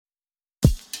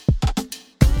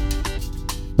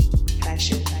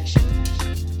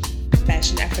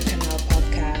Fashion Africa Now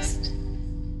podcast,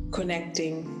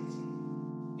 connecting,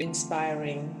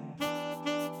 inspiring.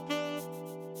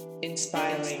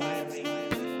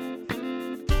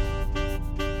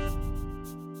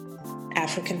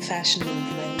 African fashion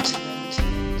movement,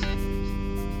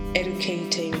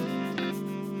 educating,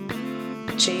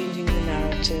 changing the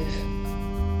narrative,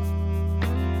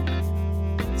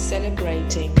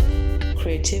 celebrating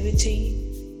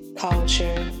creativity,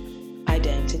 culture,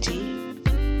 identity.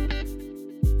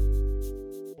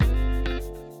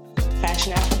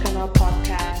 Fashion Africa Now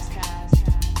podcast,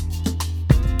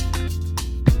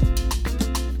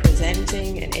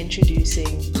 presenting and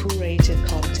introducing curated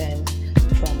content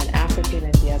from an African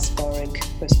and diasporic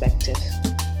perspective.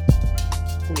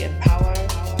 We empower,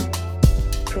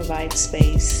 provide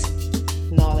space,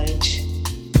 knowledge,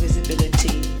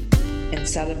 visibility, and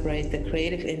celebrate the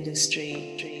creative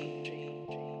industry.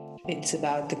 It's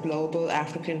about the global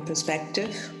African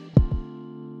perspective.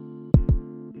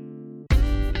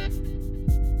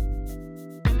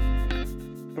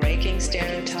 Breaking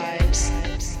stereotypes,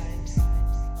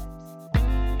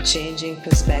 changing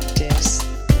perspectives.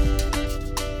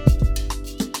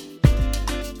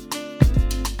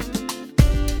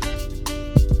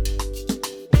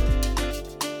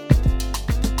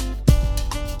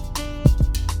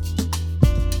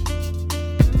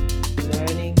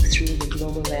 Learning through the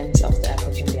global lens of the